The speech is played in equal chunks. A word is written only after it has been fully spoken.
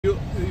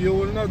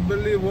cannot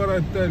believe what I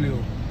tell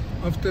you.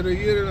 After a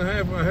year and a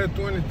half, I had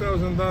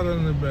 $20,000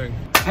 in the bank.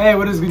 Hey,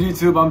 what is good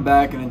YouTube? I'm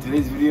back, and in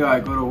today's video I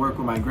go to work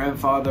with my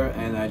grandfather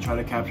and I try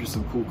to capture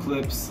some cool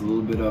clips, a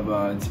little bit of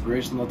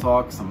inspirational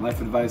talk, some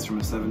life advice from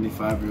a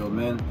 75-year-old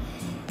man.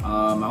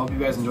 I hope you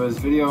guys enjoy this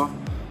video.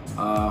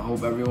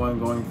 Hope everyone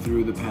going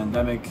through the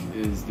pandemic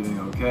is doing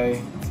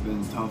okay. It's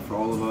been tough for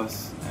all of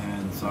us,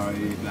 and sorry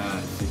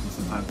that it's taking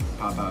some time to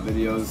pop out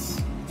videos.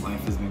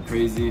 Life has been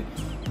crazy,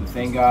 but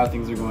thank God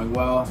things are going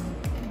well.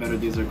 Better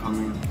days are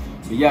coming.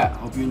 But yeah,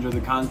 hope you enjoy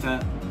the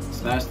content.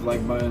 Smash the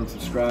like button,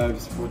 subscribe,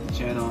 support the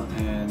channel,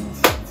 and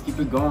let's keep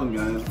it going,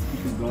 guys. Let's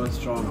keep it going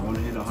strong. I want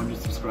to hit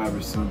 100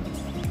 subscribers soon.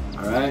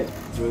 Alright,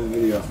 enjoy the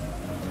video.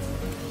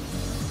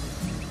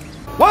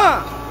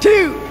 1,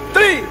 2,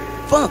 3,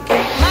 4.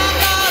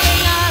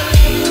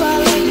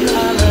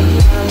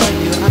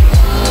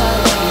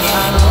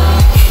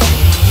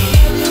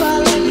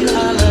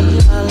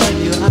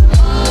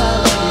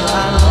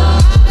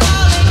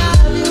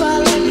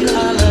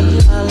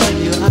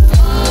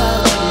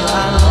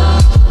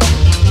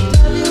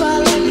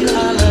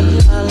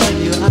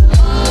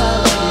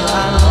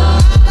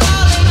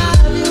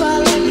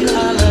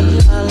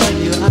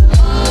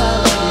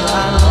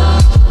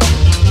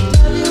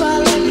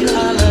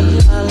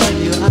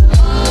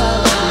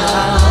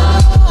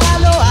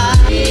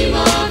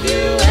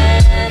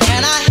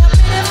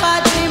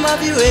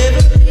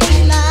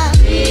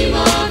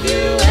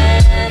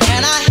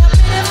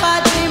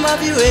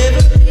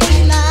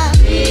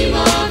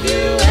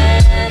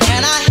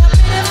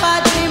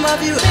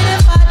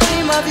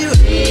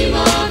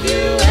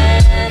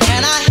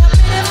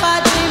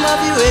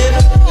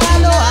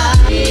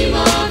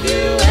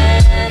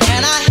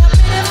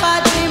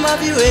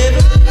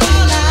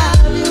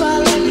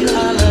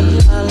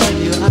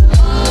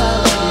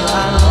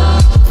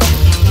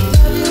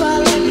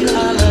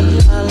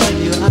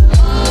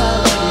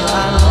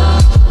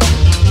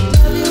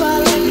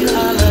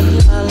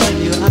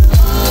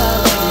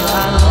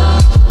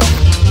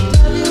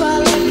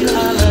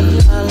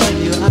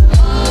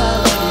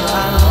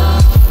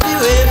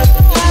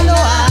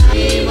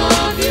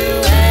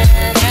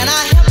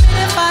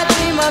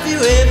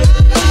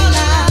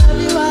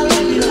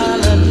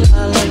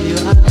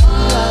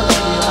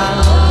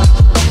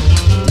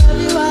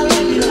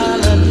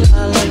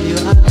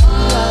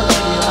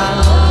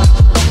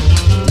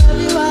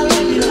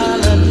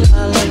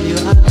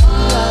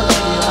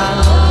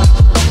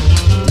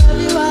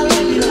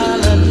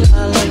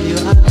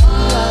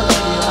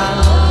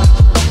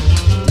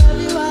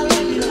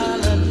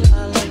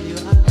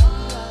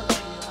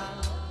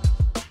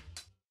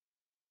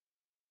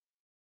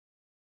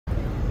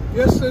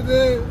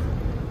 Yesterday,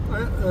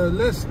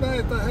 last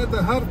night, I had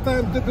a hard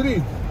time to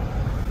breathe.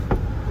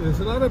 There's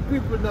a lot of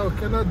people now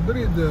cannot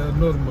breathe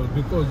normal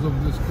because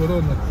of this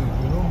corona thing,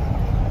 you know?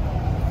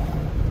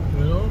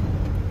 You know?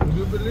 Would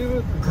you believe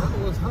it? It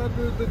was hard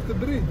to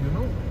breathe, you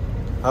know?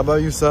 How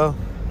about you, Sal?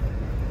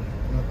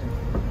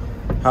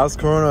 Nothing. How's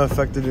corona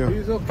affected you?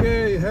 He's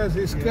okay, he has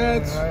his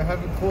cats. I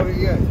haven't caught it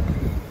yet.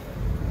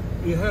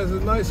 He has a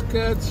nice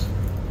cats.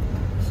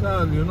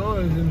 Sal, you know,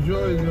 he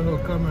enjoys, you know,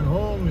 coming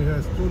home. He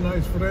has 2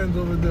 nice friends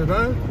over there,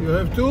 right? You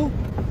have 2?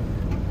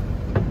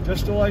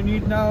 Just all I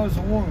need now is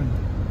a woman.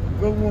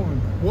 A good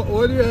woman.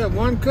 What do you have?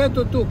 1 cat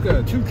or 2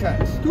 cats? 2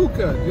 cats. 2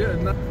 cats,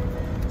 yeah.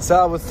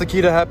 Sal, what's the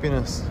key to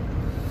happiness?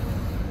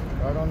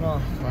 I don't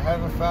know. I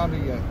haven't found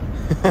it yet.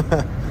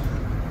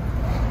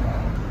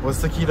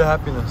 What's the key to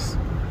happiness?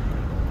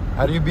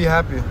 How do you be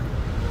happy?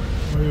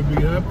 Will you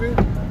be happy?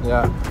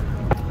 Yeah.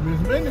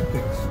 There's many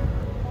things.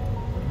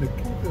 The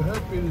key to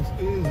happiness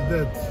is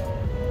that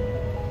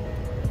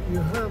you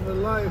have a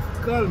life,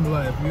 calm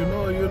life. You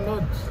know, you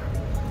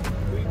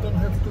don't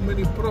have too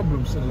many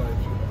problems in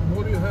life. The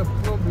more you have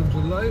problems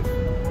in life,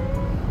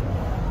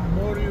 the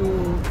more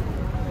you're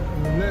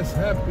less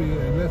happy.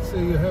 And let's say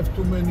you have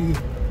too many,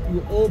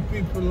 you owe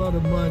people a lot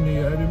of money.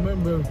 I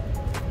remember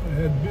I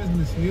had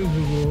business years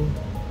ago,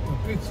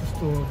 a pizza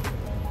store,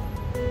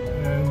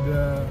 and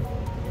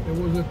there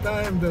was a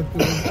time that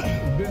the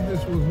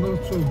business was not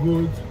so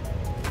good,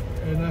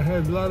 and I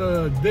had a lot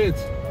of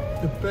debts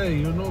to pay.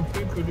 You know,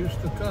 people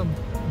used to come.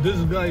 This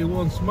guy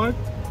wants money.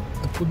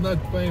 I could not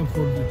pay him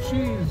for the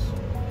cheese.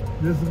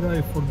 This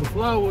guy for the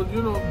flowers,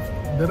 you know,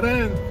 the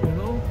rent, you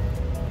know.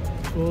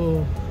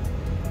 So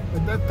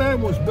at that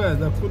time was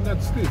bad. I could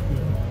not sleep, you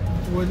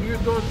know. When you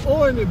don't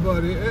owe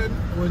anybody and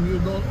when you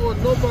don't owe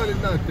nobody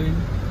nothing,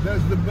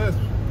 that's the best.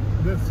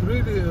 That's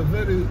really a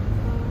very,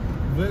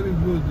 very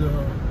good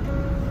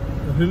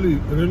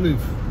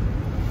relief.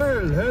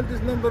 Well, health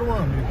is number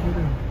 1, you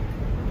kidding?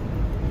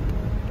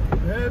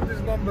 Health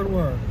is number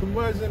 1.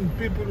 Imagine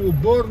people who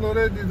born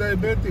already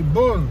diabetic,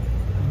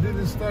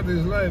 didn't start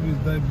his life is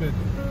diabetic.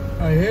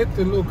 I hate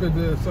to look at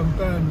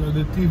sometimes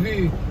the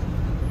TV.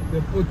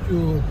 They put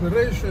you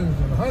operations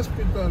in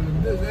hospital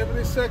and this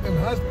every second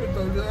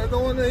hospital. I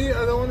don't want to hear.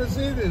 I don't want to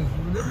see this.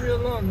 Leave me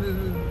alone.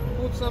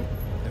 Put some.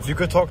 If you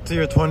could talk to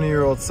your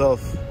 20-year-old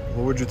self,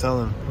 what would you tell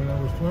him? When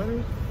I was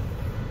 20.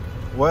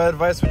 What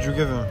advice would you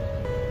give him?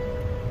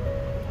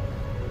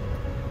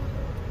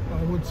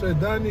 would say,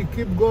 Danny,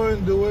 keep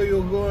going the way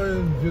you're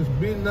going. Just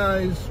be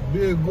nice,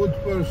 be a good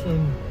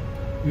person.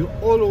 You're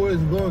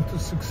always going to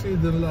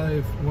succeed in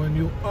life when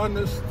you're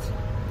honest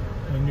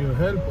and you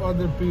help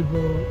other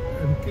people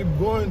and keep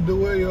going the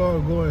way you are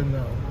going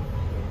now.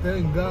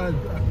 Thank God.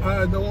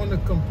 I don't want to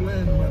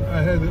complain, but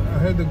I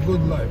had a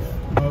good life.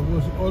 I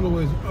was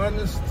always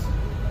honest.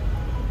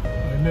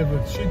 I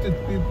never cheated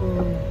people.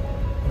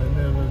 I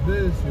never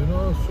this, you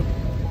know. So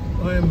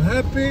I am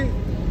happy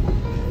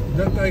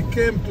that I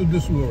came to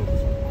this world.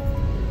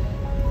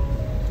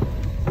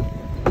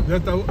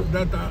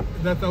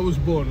 That I was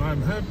born.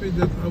 I'm happy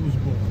that I was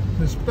born.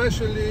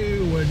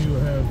 Especially when you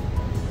have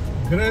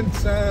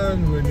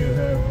grandson, when you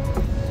have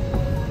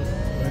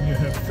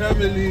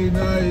family,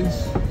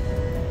 nice.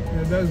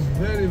 Yeah, that's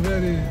very,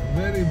 very,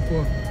 very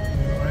important.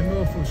 You know, I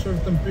know for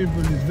certain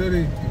people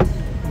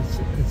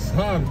it's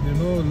hard. You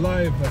know,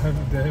 life.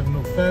 They have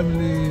no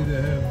family.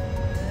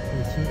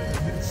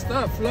 It's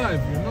tough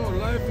life. You know,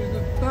 life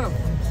is tough.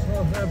 I'm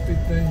so happy,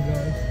 thank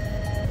God.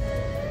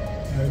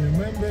 I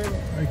remember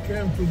I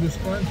came to this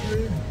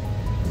country.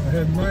 I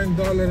had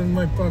 $9 in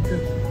my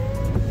pocket.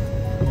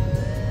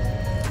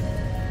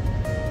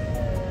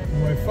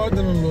 My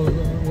father-in-law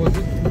was a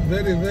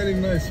very, very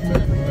nice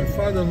man. My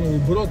father-in-law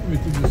brought me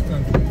to this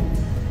country.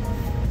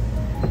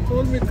 He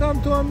told me,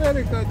 come to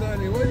America,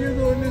 Danny. What do you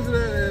do in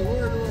Israel?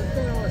 Where do I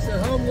come? I said,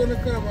 how am I going to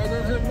come? I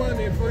don't have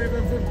money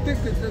even for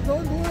tickets. I said,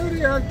 don't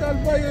worry, I'll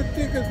buy you a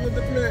ticket for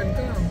the plane.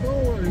 Come,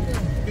 don't worry,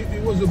 come. He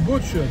was a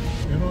butcher,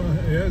 you know.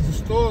 He has a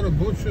store, a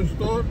butcher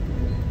store.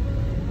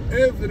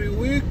 Every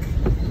week,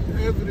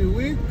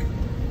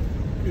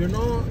 you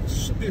know,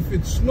 if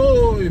it's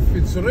snow, if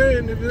it's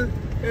rain,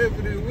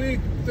 every week,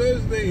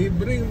 Thursday, he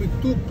bring me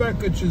 2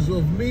 packages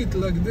of meat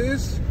like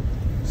this,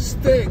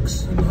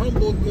 steaks and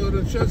hamburger.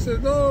 And I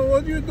said, no,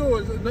 what do you do?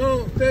 I said,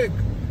 no, take.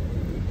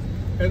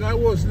 And I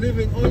was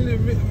living only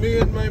me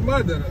and my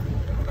mother.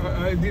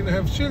 I didn't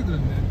have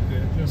children.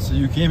 So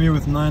you came here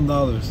with $9?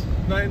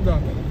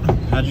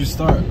 $9. How'd you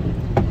start?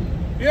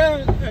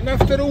 Yeah, and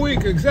after a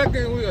week,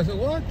 exactly a week, I said,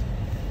 what?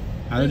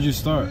 How did you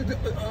start?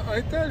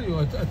 I tell you,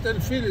 I tell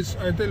Phyllis,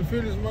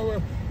 my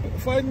wife,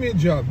 find me a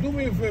job. Do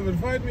me a favor,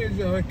 find me a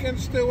job. I can't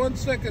stay 1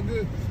 second.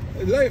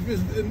 Life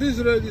in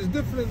Israel is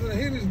different and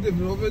here is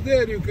different. Over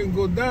there you can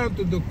go down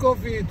to the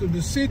coffee, to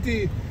the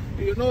city,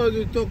 you know,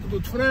 you talk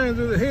to friends.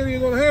 Here you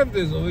don't have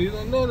this, or you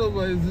don't know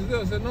nobody.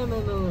 I said, no.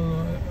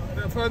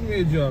 Find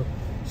me a job.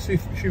 She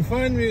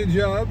find me a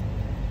job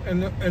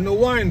in a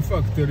wine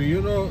factory,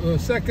 you know,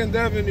 2nd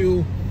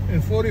Avenue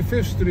and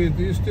 45th Street.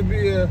 There used to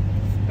be a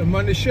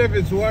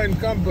Manischewitz wine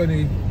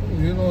company,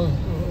 you know,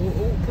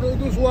 who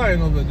produce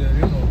wine over there,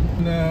 you know.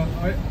 And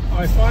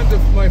I found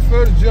my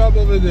first job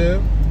over there,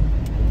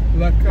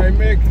 like I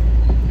make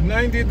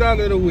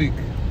 $90 a week.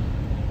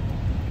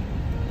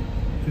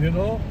 You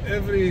know,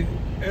 every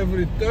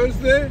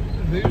Thursday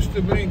they used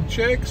to bring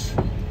checks,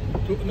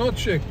 not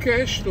check,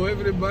 cash to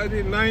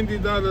everybody.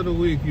 $90 a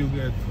week you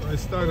get. I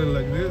started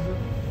like this.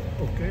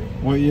 Okay.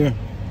 What year?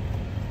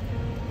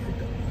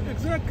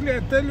 Exactly, I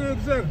tell you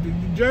exactly.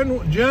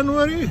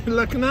 January,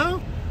 like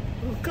now,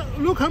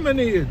 look how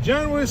many years.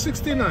 January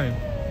 69.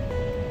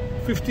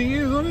 50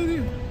 years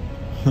already?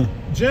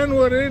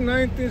 January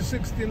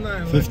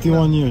 1969.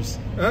 51 years.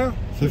 Huh?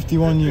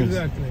 51 years.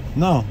 Exactly.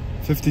 No,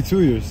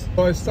 52 years.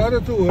 So I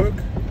started to work.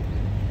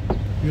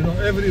 You know,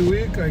 every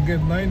week I get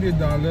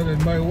 $90,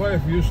 and my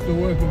wife used to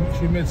work,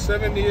 she made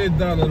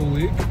 $78 a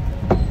week.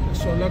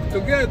 So like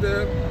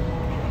together,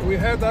 we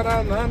had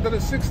around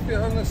 $160,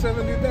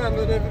 $170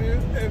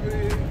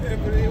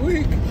 every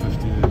week.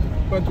 58.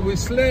 But we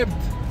slept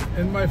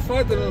in my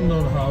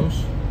father-in-law's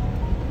house.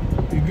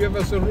 He gave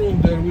us a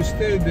room there, we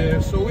stayed there.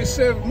 So we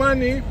saved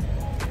money,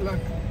 like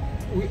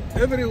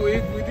every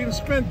week. We didn't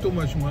spend too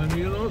much money,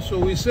 you know, so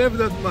we saved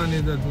that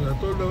money. That I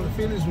told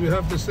Phyllis, we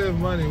have to save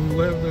money. We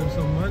will have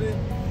some money.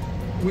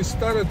 We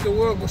started to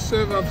work,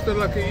 save after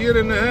like a year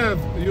and a half.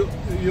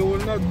 You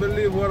will not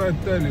believe what I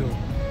tell you.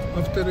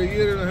 After a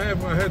year and a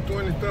half, I had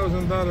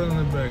 $20,000 in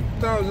the bank.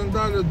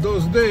 $1,000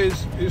 those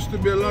days used to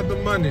be a lot of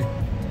money,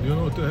 you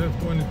know, to have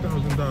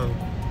 $20,000.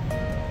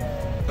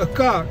 A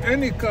car,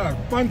 any car,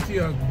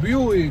 Pontiac,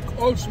 Buick,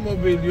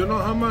 Oldsmobile, you know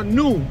how much?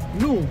 New,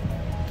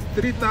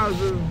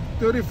 $3,000,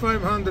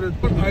 $3,500.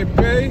 I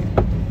pay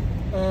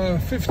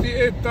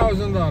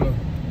 $58,000.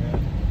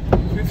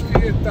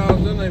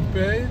 $58,000 I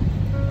paid.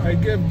 I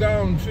gave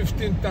down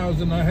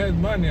 $15,000. I had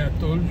money, I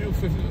told you.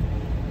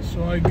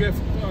 So I gave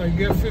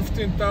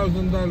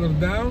 $15,000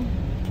 down.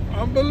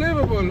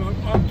 Unbelievable.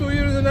 I'm 2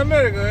 years in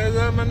America.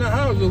 I'm in a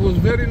house. It was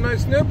very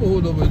nice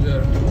neighborhood over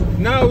there.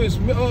 Now it's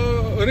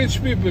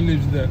rich people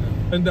live there.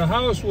 And the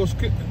house was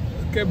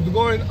kept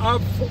going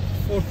up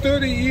for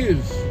 30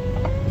 years.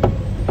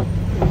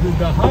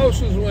 The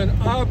houses went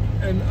up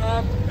and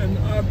up and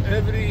up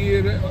every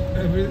year.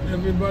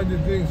 Everybody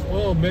thinks,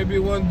 oh, maybe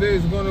one day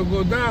it's going to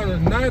go down,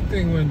 and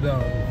nothing went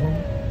down.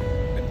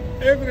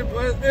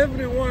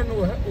 Everyone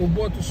who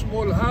bought a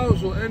small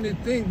house or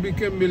anything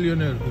became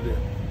millionaire today.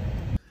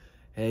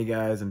 Hey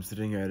guys, I'm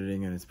sitting here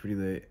editing and it's pretty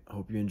late.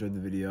 Hope you enjoyed the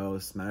video.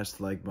 Smash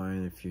the like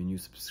button. If you're new,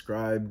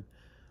 subscribe.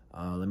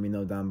 Let me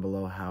know down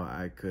below how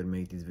I could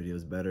make these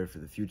videos better for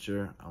the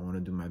future. I want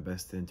to do my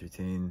best to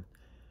entertain.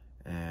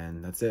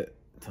 And that's it.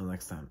 Until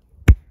next time.